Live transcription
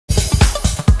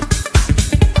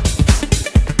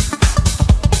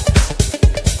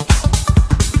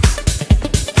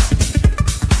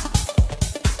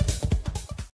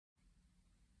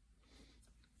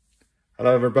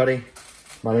Hello everybody,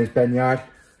 my name is Ben Yard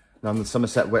and I'm the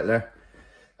Somerset Whittler,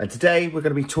 and today we're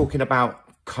going to be talking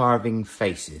about carving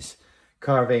faces.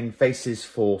 Carving faces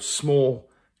for small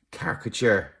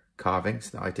caricature carvings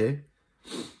that I do.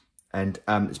 And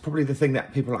it's probably the thing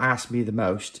that people ask me the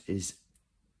most is,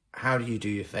 how do you do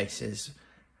your faces?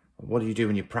 What do you do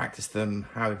when you practice them?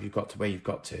 How have you got to where you've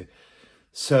got to?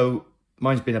 So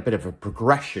mine's been a bit of a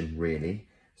progression really.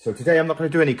 So today I'm not going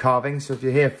to do any carving, so if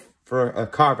you're here for a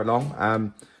carve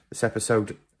along, this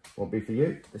episode won't be for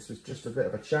you. This is just a bit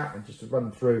of a chat and just to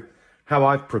run through how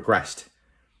I've progressed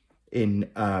in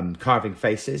carving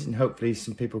faces, and hopefully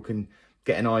some people can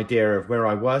get an idea of where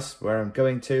I was, where I'm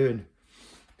going to, and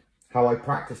how I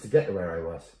practiced to get to where I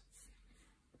was.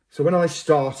 So when I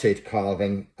started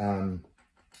carving,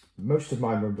 most of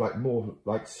mine were more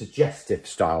like suggestive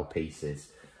style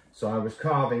pieces. So I was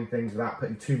carving things without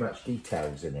putting too much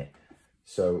details in it.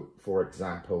 So for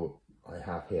example, I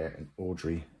have here an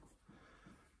Audrey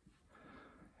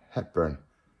Hepburn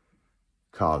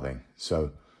carving.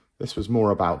 So this was more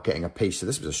about getting a piece. So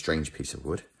this was a strange piece of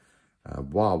wood,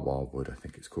 wah wood, I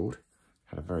think it's called.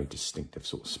 Had a very distinctive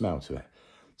sort of smell to it.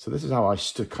 So this is how I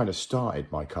kind of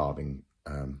started my carving,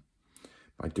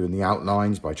 by doing the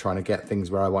outlines, by trying to get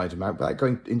things where I wanted them out, without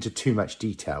going into too much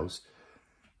details.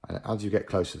 And as you get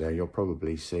closer there, you'll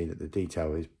probably see that the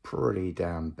detail is pretty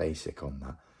damn basic on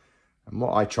that. And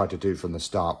what I tried to do from the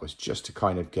start was just to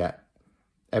kind of get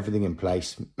everything in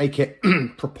place, make it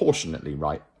proportionately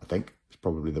right, I think. It's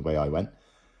probably the way I went.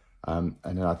 And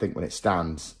then I think when it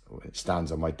stands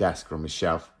on my desk or on my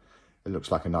shelf, it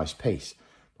looks like a nice piece.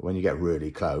 But when you get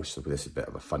really close, so this is a bit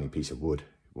of a funny piece of wood.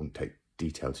 It won't take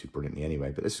detail too brilliantly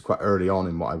anyway, but this is quite early on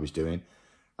in what I was doing.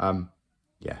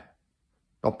 Yeah,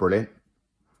 not brilliant,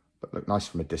 but looked nice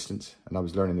from a distance. And I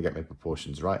was learning to get my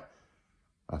proportions right.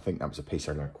 I think that was a piece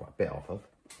I learned quite a bit off of.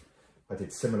 I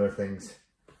did similar things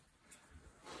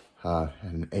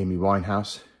in Amy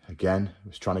Winehouse. Again, I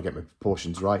was trying to get my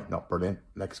proportions right, not brilliant.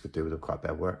 Legs could do with quite a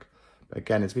bit of work. But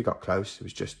again, as we got close, it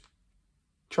was just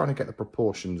trying to get the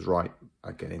proportions right.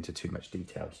 I get into too much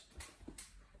details.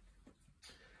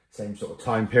 Same sort of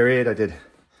time period, I did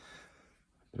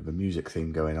a bit of a music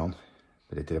theme going on,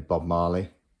 but I did a Bob Marley.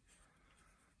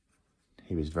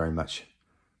 He was very much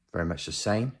the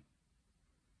same.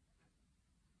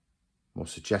 More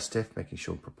suggestive, making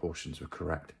sure proportions were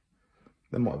correct.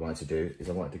 Then what I wanted to do is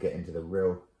I wanted to get into the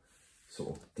real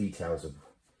sort of details of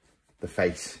the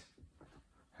face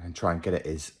and try and get it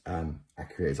as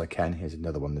accurate as I can. Here's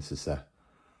another one. This is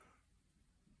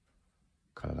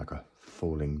kind of like a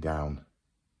falling down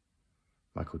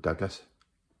Michael Douglas.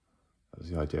 That was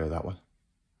the idea of that one.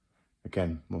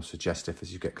 Again, more suggestive.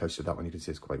 As you get closer to that one, you can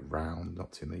see it's quite round,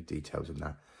 not too many details in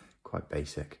that, quite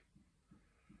basic.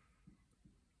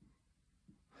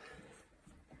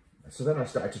 So then I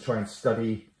started to try and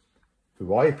study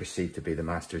who I perceived to be the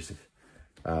masters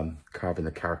of carving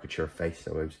the caricature face.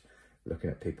 So I was looking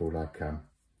at people like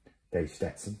Dave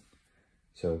Stetson.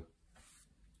 So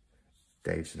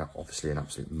Dave's obviously an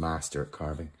absolute master at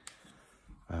carving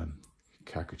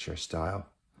caricature style.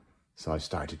 So I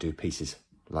started to do pieces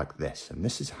like this. And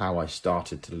this is how I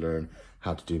started to learn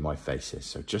how to do my faces.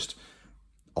 So just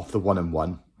off the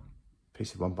 1-on-1,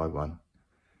 piece of 1x1.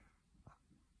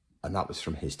 And that was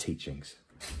from his teachings.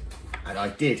 And I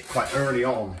did quite early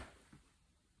on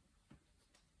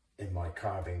in my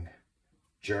carving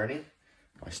journey.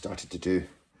 I started to do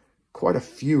quite a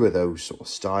few of those sort of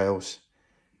styles.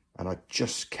 And I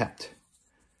just kept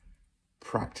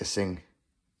practicing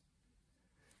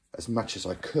as much as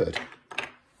I could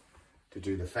to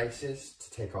do the faces,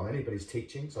 to take on anybody's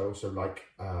teachings. I also like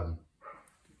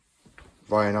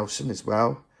Ryan Olsen as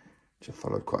well, which I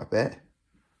followed quite a bit.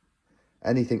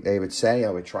 Anything they would say,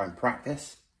 I would try and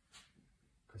practice,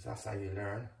 because that's how you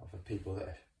learn of the people that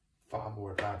are far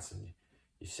more advanced than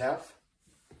yourself.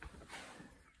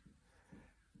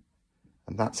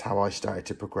 And that's how I started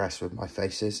to progress with my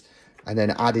faces, and then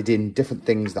added in different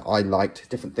things that I liked,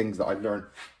 different things that I learned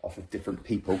off of different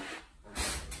people.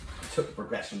 I took the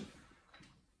progression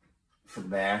from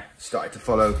there, started to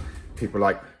follow people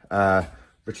like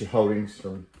Richard Holdings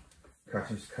from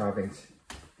Cartoons Carvings.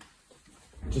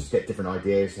 Just get different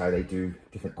ideas how they do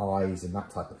different eyes and that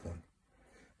type of thing.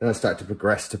 Then I started to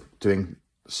progress to doing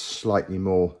slightly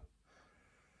more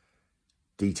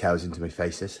details into my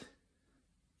faces.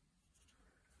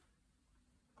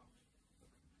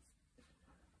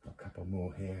 A couple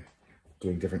more here,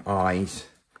 doing different eyes.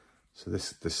 So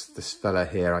this fella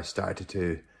here, I started to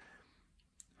do,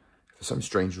 for some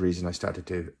strange reason, I started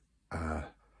to do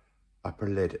upper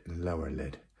lid and lower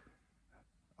lid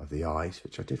of the eyes,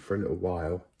 which I did for a little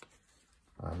while.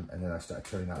 And then I started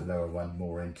turning that lower one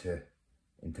more into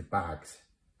bags.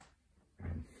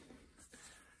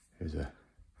 Here's a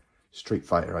Street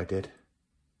Fighter I did.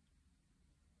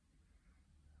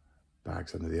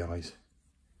 Bags under the eyes.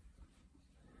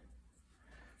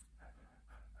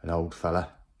 An old fella.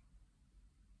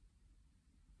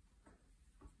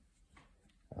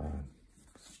 One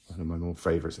of my more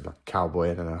favourites is like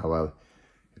cowboy. I don't know how well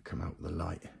it'll come out with the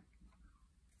light.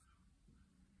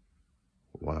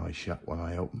 One eye shut, one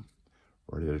eye open,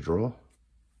 ready to draw.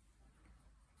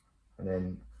 And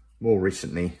then more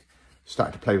recently,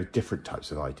 started to play with different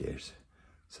types of ideas.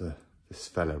 So this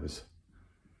fella was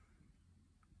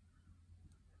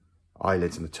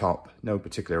eyelids on the top, no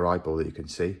particular eyeball that you can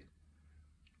see,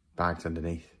 bags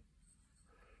underneath.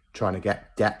 Trying to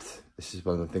get depth. This is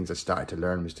one of the things I started to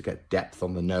learn, was to get depth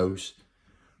on the nose.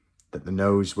 That the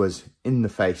nose was in the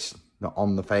face, not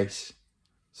on the face.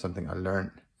 Something I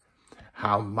learned.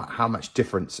 How much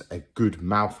difference a good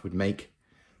mouth would make.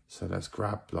 So let's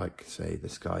grab, like, say,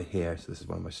 this guy here. So this is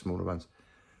one of my smaller ones.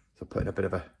 So putting a bit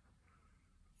of a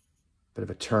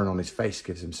turn on his face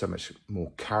gives him so much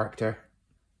more character.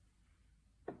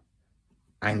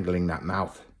 Angling that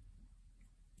mouth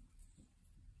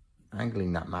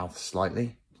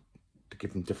slightly to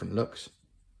give them different looks.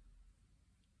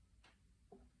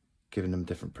 Giving them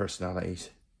different personalities.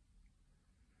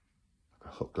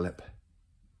 Like a hook lip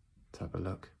type of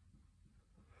look.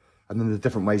 And then the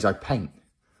different ways I paint.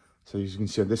 So as you can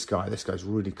see on this guy's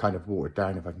really kind of watered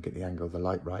down, if I can get the angle of the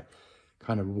light right.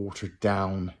 Kind of watered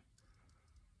down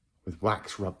with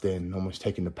wax rubbed in, almost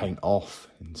taking the paint off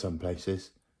in some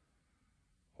places.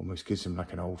 Almost gives him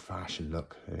like an old-fashioned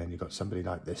look. And then you've got somebody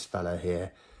like this fella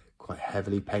here, quite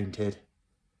heavily painted,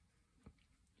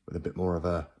 with a bit more of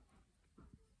a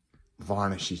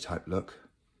varnishy type look.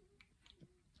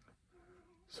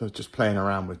 So just playing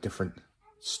around with different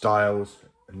styles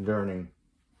and learning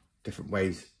different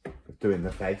ways of doing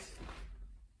the face.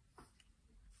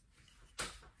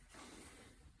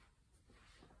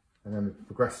 And then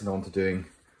progressing on to doing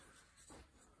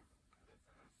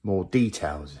more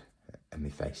details in my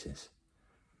faces.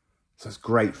 So it's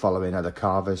great following other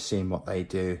carvers, seeing what they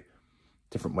do,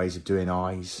 different ways of doing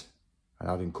eyes. And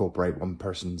I'd incorporate one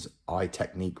person's eye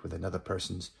technique with another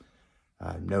person's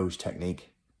nose technique.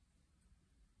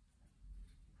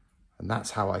 And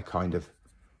that's how I kind of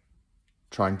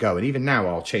try and go. And even now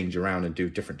I'll change around and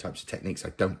do different types of techniques. I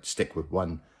don't stick with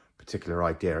one particular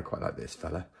idea. I quite like this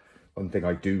fella. One thing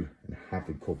I do and have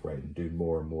incorporated and do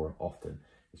more and more often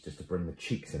is just to bring the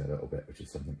cheeks in a little bit, which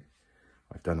is something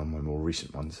I've done on my more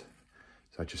recent ones.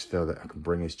 So I just feel that I can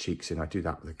bring his cheeks in. I do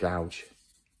that with a gouge,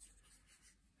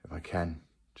 if I can.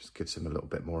 Just gives him a little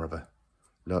bit more of a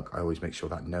look. I always make sure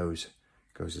that nose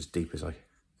goes as deep as I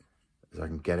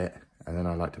can get it. And then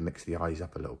I like to mix the eyes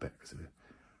up a little bit because it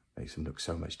makes them look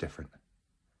so much different.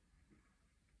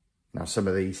 Now some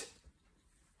of these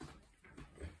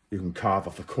you can carve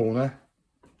off the corner.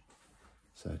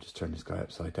 So just turn this guy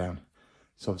upside down.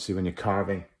 So obviously when you're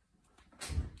carving,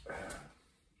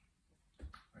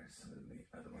 where's some of the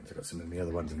other ones? I've got some of the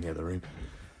other ones in the other room.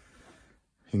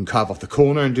 You can carve off the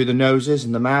corner and do the noses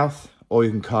and the mouth, or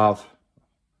you can carve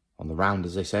on the round,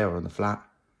 as they say, or on the flat,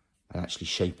 and actually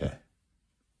shape it.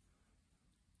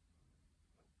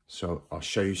 So I'll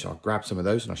show you, so I'll grab some of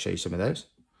those and I'll show you some of those.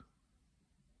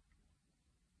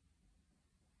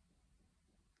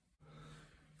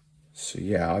 So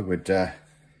yeah, I would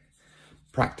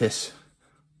practice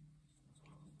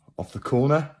off the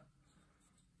corner.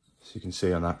 So you can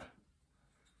see on that,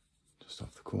 just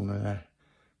off the corner there.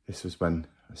 This was when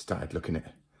I started looking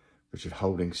at Richard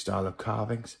Holding's style of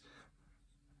carvings.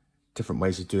 Different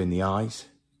ways of doing the eyes.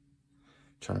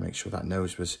 Trying to make sure that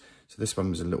nose was, so this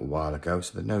one was a little while ago,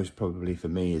 so the nose probably for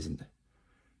me isn't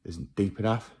deep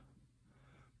enough.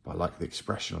 But I like the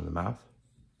expression on the mouth.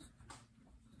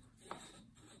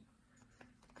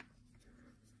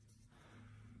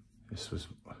 This was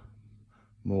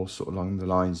more sort of along the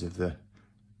lines of the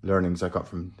learnings I got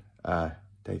from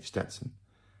Dave Stetson.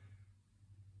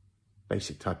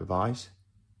 Basic type of eyes.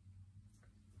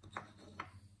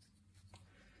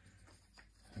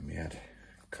 And we had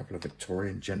a couple of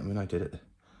Victorian gentlemen I did at a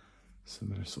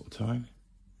similar sort of time.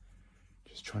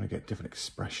 Just trying to get different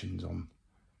expressions on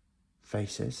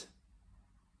faces.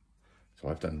 So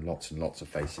I've done lots and lots of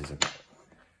faces. I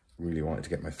really wanted to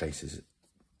get my faces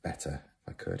better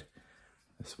if I could.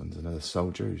 This one's another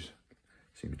soldier who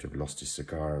seemed to have lost his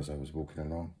cigar as I was walking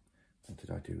along. What did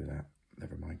I do with that?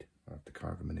 Never mind. I'll have to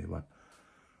carve him a new one.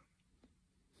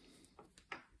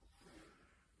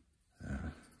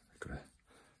 I've got a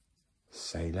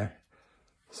sailor.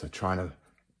 So trying to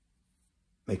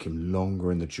make him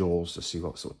longer in the jaws to see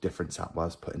what sort of difference that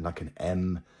was. Putting like an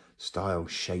M style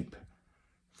shape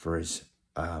for his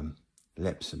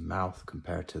lips and mouth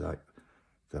compared to like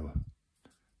the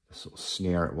sort of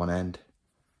sneer at one end.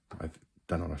 I've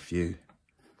done on a few.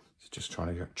 So just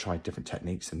trying to try different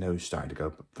techniques. The nose starting to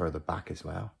go further back as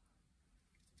well.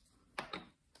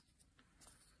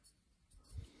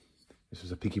 This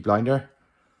was a Peaky Blinder,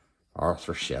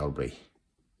 Arthur Shelby.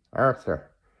 Arthur.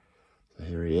 So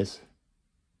here he is.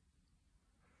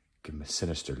 Give him a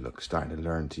sinister look, starting to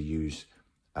learn to use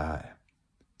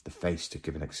the face to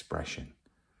give an expression.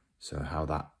 So how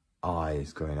that eye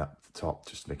is going up the top,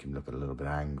 just to make him look a little bit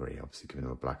angry. Obviously giving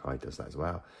him a black eye does that as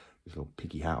well. His little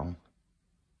piggy hat on.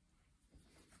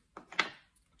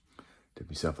 Did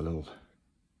myself a little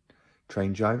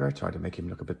train driver, tried to make him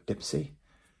look a bit dipsy.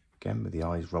 Again, with the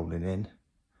eyes rolling in,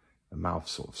 the mouth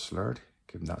sort of slurred,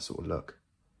 give him that sort of look.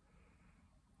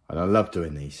 And I love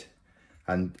doing these.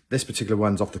 And this particular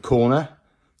one's off the corner.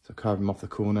 So carve him off the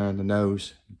corner and the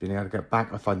nose, being able to get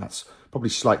back. I find that's probably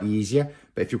slightly easier.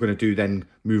 But if you're going to do then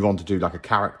move on to do like a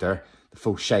character, the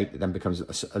full shape, it then becomes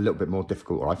a little bit more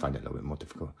difficult, or I find it a little bit more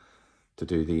difficult to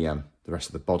do the rest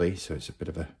of the body. So it's a bit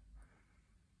of a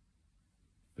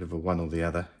one or the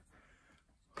other.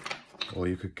 Or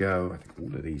you could go, I think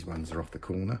all of these ones are off the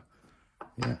corner.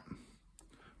 Yeah,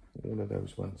 all of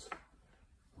those ones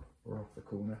are off the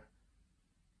corner.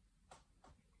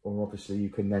 Or obviously you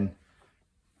can then,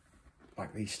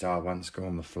 like these star ones, go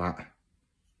on the flat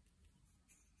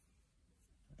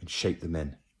and shape them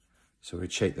in. So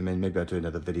we'd shape them in. Maybe I'll do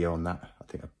another video on that. I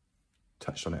think I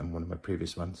touched on it in one of my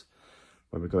previous ones,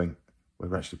 where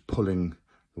we're actually pulling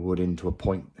the wood into a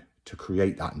point to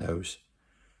create that nose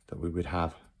that we would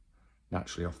have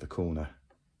naturally off the corner.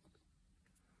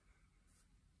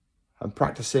 And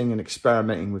practicing and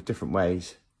experimenting with different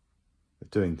ways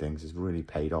of doing things has really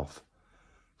paid off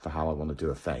for how I want to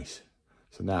do a face.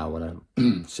 So now when I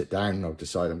sit down and I've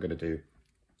decided I'm going to do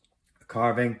a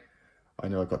carving, I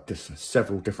know I've got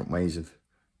several different ways of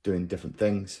doing different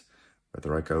things,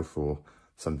 whether I go for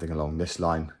something along this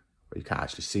line where you can't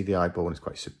actually see the eyeball and it's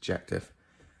quite subjective,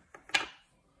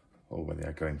 or whether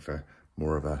I'm going for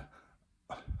more of a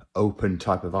open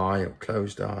type of eye or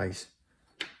closed eyes.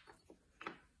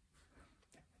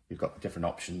 You've got different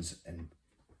options and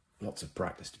lots of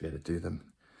practice to be able to do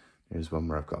them. Here's one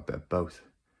where I've got a bit of both.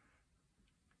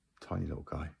 Tiny little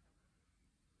guy.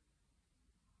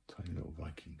 Tiny little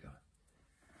Viking guy.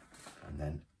 And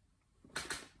then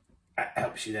that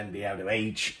helps you then be able to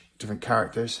age different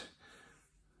characters.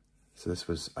 So this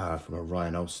was from a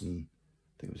Ryan Olsen,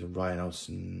 I think it was a Ryan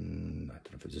Olsen, I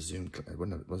don't know if it was a Zoom,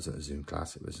 it wasn't a Zoom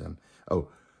class, it was,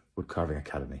 Woodcarving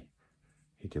Academy.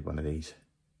 He did one of these.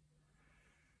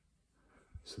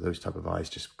 So those type of eyes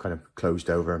just kind of closed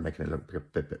over and making it look a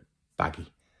bit baggy.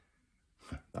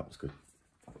 That was good.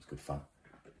 That was good fun.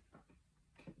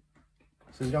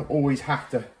 So you don't always have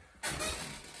to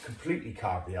completely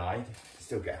carve the eye to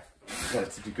still get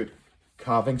relatively good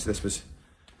carving. So this was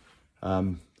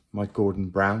my Gordon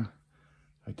Brown.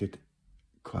 I did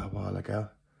quite a while ago.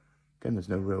 Again, there's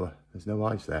no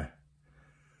eyes there.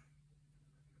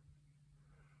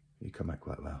 You come out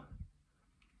quite well.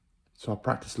 So I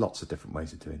practice lots of different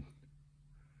ways of doing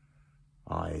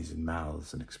eyes and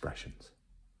mouths and expressions.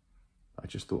 I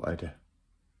just thought I'd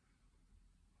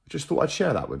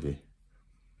share that with you.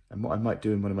 And what I might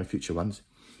do in one of my future ones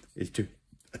is do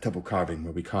a double carving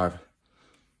where we carve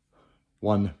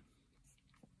one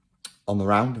on the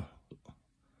round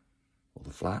or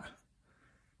the flat,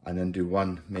 and then do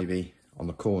one maybe on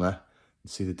the corner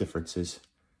and see the differences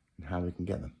and how we can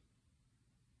get them.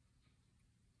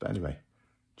 But anyway,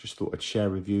 just thought I'd share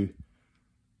with you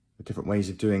the different ways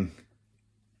of doing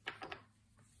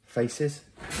faces.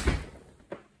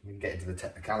 We can get into the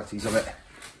technicalities of it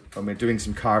when we're doing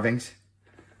some carvings.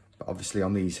 But obviously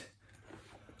on these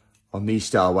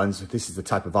style ones, this is the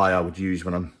type of eye I would use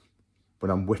when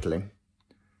I'm whittling,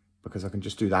 because I can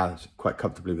just do that quite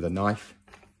comfortably with a knife.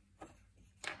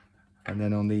 And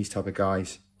then on these type of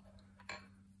guys,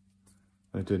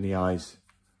 when I'm doing the eyes,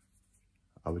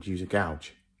 I would use a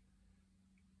gouge.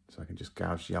 So I can just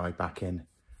gouge the eye back in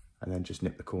and then just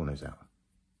nip the corners out.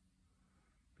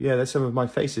 Yeah, there's some of my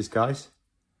faces, guys.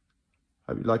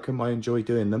 Hope you like them. I enjoy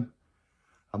doing them.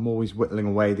 I'm always whittling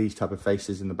away these type of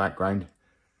faces in the background.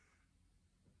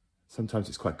 Sometimes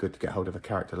it's quite good to get hold of a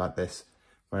character like this,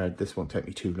 where this won't take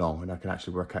me too long and I can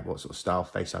actually work out what sort of style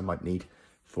face I might need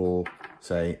for,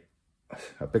 say,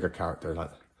 a bigger character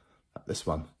like this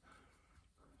one.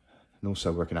 And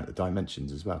also working out the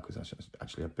dimensions as well, because that's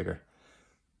actually a bigger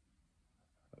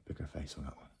face on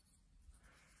that one.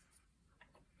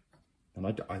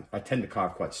 And I tend to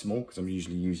carve quite small because I'm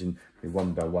usually using the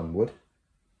 1x1 wood.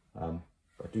 But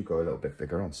I do go a little bit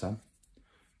bigger on some.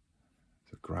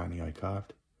 It's a granny I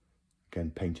carved.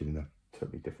 Again, painted in a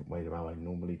totally different way to how I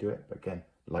normally do it. But again,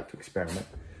 I like to experiment.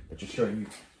 But just showing you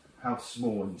how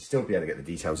small and still be able to get the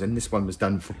details in. This one was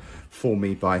done for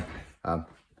me by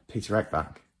Peter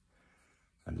Eckbach.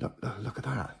 And look at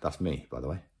that. That's me, by the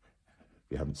way.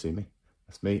 If you haven't seen me,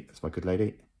 that's me. That's my good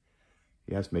lady.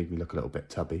 He has made me look a little bit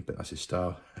tubby, but that's his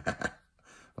style.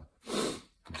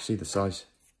 You see the size?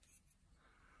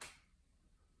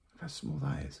 Look how small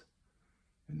that is.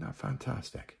 Isn't that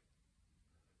fantastic?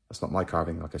 That's not my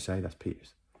carving, like I say, that's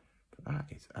Peter's. But that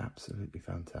is absolutely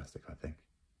fantastic, I think.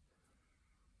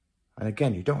 And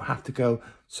again, you don't have to go,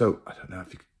 so I don't know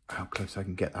how close I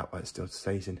can get that while it still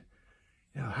stays in.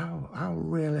 You know, how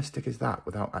realistic is that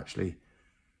without actually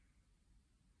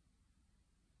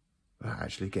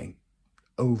getting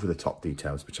over the top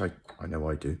details, which I know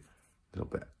I do. A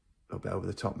little bit over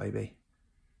the top maybe.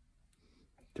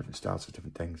 Different styles for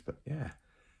different things, but yeah,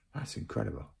 that's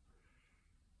incredible.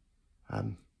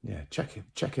 Yeah,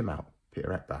 check him out, Peter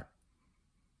Eckbach.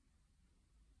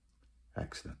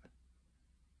 Excellent.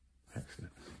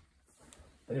 Excellent.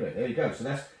 Anyway, there you go. So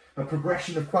that's a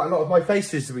progression of quite a lot of my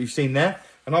faces that we've seen there.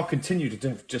 And I'll continue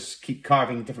to just keep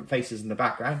carving different faces in the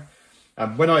background.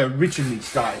 When I originally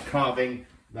started carving,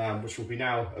 which will be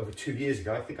now over 2 years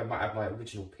ago, I think I might have my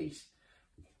original piece.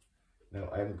 No,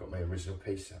 I haven't got my original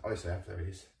piece. I also have, there it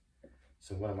is.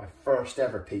 So one of my first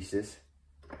ever pieces,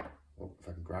 oh, if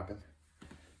I can grab him,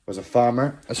 was a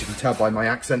farmer. As you can tell by my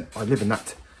accent, I live in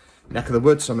that neck of the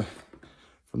woods. I'm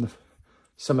from the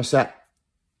Somerset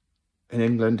in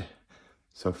England.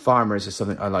 So farmers is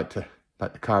something I like to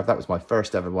carve. That was my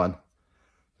first ever one.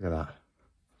 Look at that.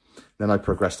 Then I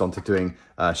progressed on to doing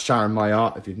Sharon My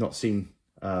Art. If you've not seen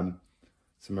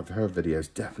some of her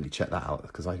videos, definitely check that out,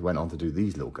 because I went on to do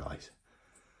these little guys.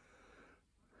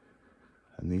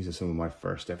 And these are some of my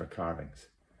first ever carvings.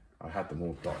 I had them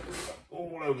all dotted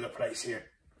all over the place here.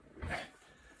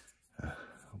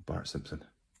 Bart Simpson.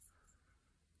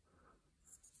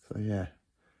 So yeah,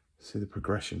 see the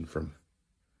progression from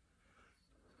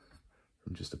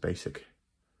just a basic.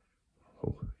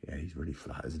 Oh yeah, he's really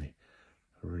flat, isn't he?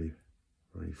 Really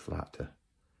flat to.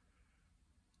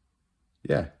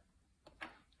 Yeah.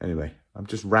 Anyway, I'm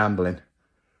just rambling.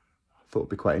 I thought it'd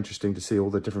be quite interesting to see all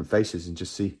the different faces and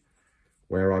just see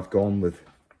where I've gone with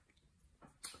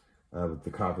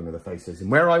the carving of the faces and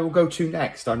where I will go to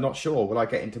next. I'm not sure. Will I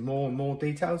get into more and more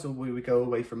details, or will we go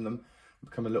away from them and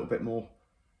become a little bit more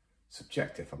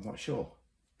subjective? I'm not sure.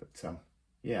 But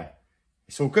yeah,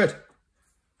 it's all good.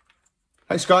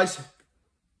 Thanks, guys.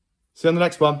 See you on the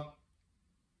next one.